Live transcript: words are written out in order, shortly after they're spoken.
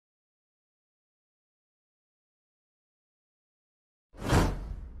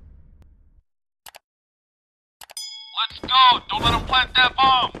Let's go! Don't let him plant that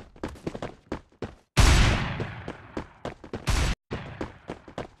bomb!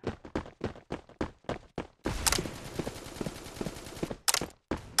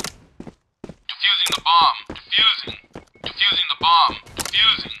 Defusing the bomb. Defusing. Defusing the bomb.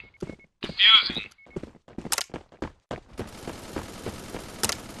 Defusing. Defusing.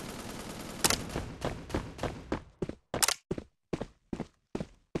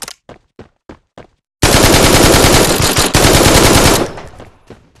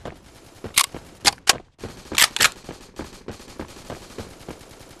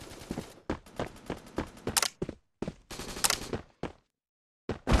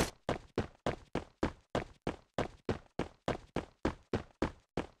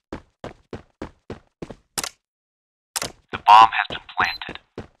 The bomb has been planted.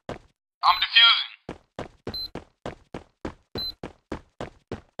 I'm defusing.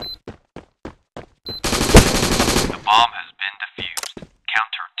 The bomb has been defused.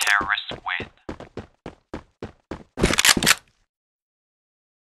 Counter-terrorists win.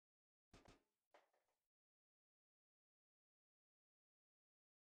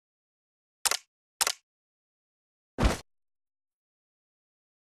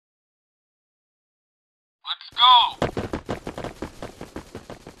 Let's go!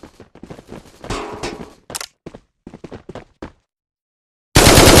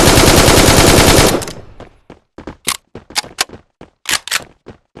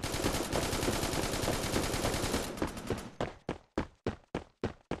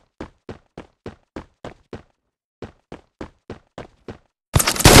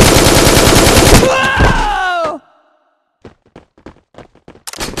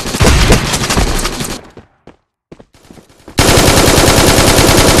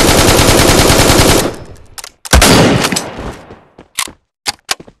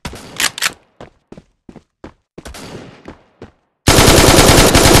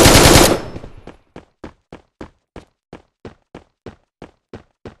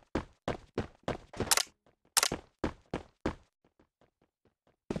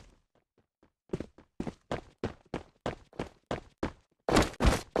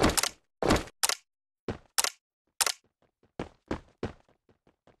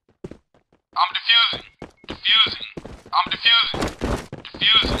 I'm defusing. Defusing. I'm defusing.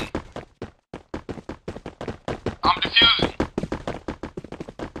 Defusing. I'm defusing.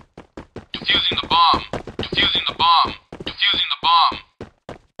 Defusing the bomb. Defusing the bomb. Defusing the bomb.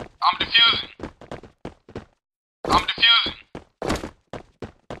 I'm defusing. I'm defusing.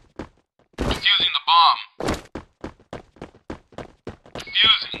 Defusing the bomb.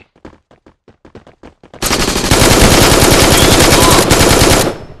 Defusing.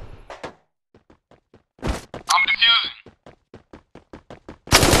 I'm defusing.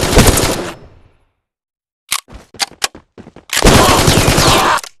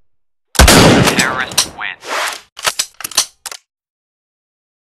 Terrorists win.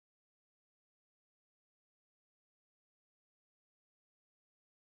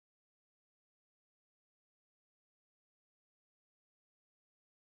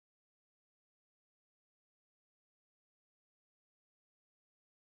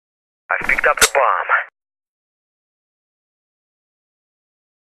 I've picked up the bomb.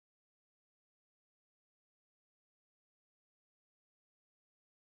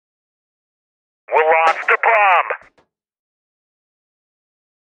 We lost the bomb!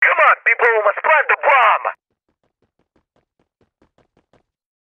 Come on, people, we must plant the bomb!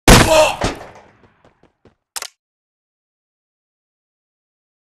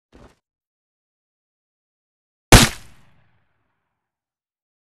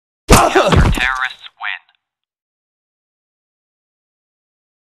 Counter-terrorists win.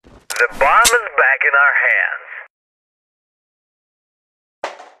 The bomb is back in our hands.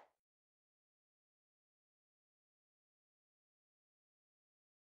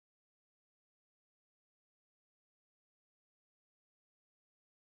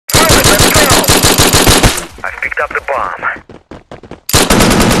 I've picked up the bomb.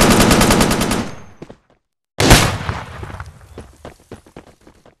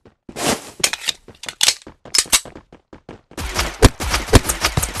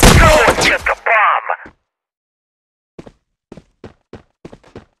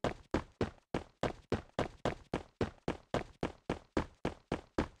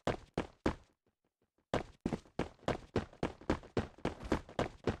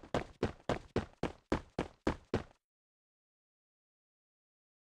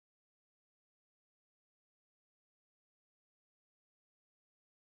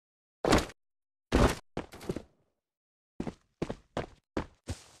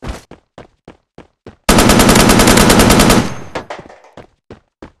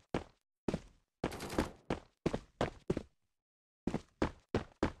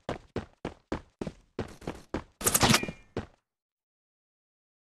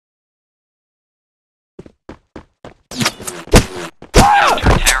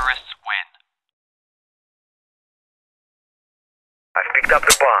 I've picked up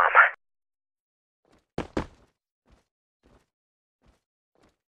the bomb.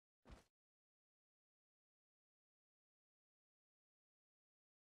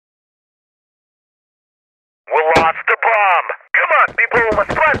 We lost the bomb! Come on, people, we must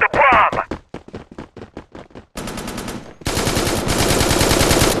plant the bomb!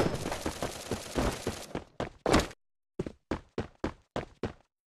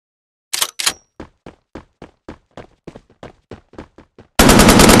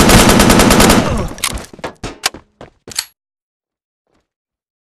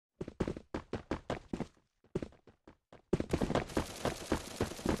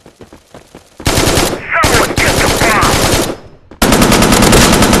 Someone get the bomb!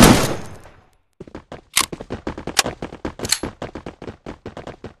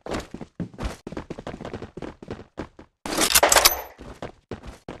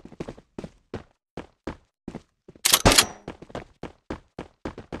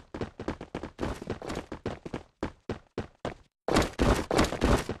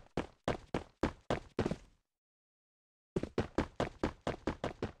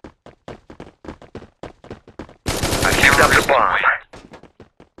 I picked up the bomb.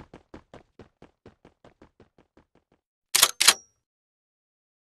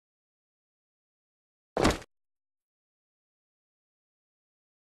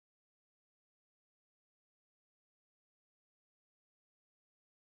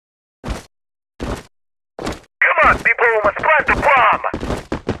 Come on, people, we must plant the bomb!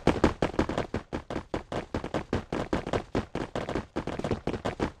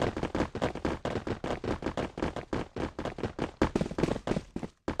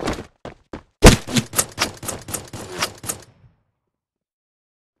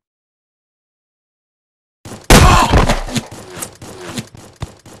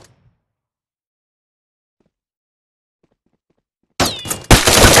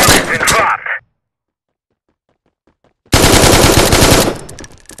 It's been dropped!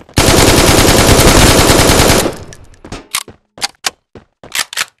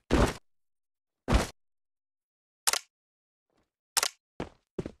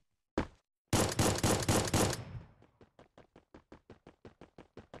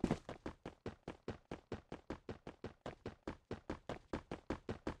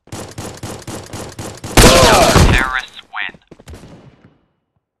 Terrorists win.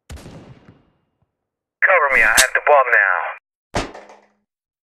 Cover me, I have the bomb now.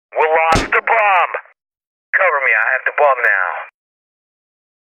 We lost the bomb! Cover me, I have the bomb now.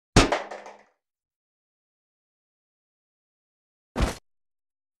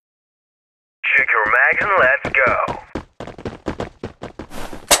 Check your mags and let's go.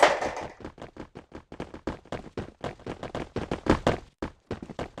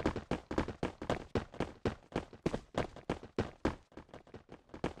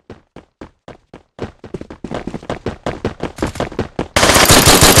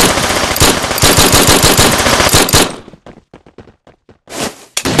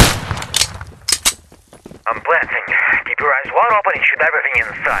 I'm planting. Keep your eyes wide open and shoot everything in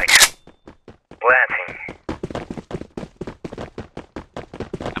sight. Planting.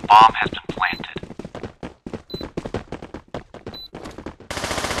 The bomb has been planted.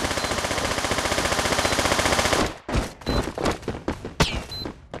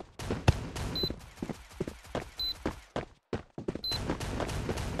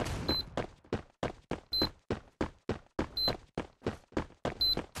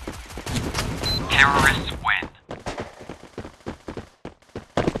 Terrorists win.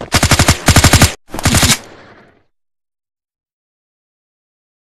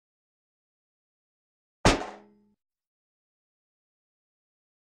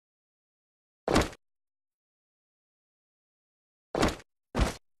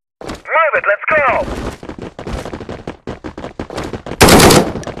 Move it, let's go!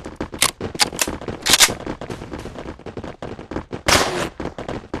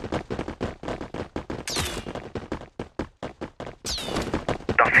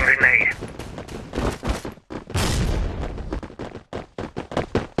 Tossing grenade.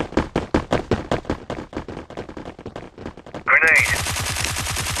 Grenade.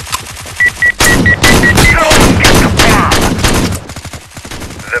 Someone get the bomb!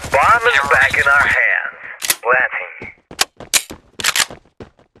 The bomb is back in our hands. Planting.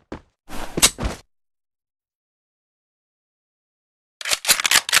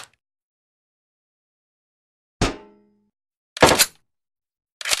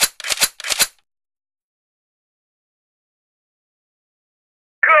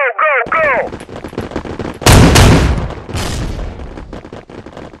 Go, go, go!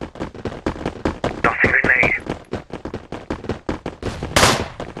 Tossing grenade.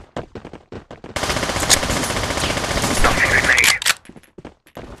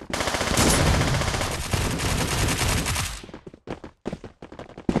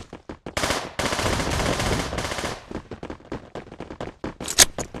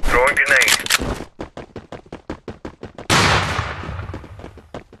 Throwing grenade.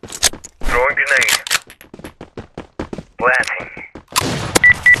 Throwing grenade. Planting.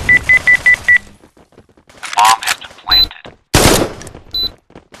 Bomb has been planted.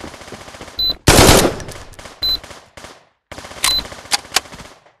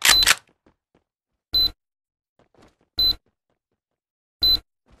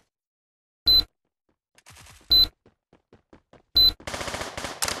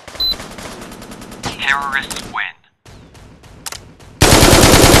 Terrorists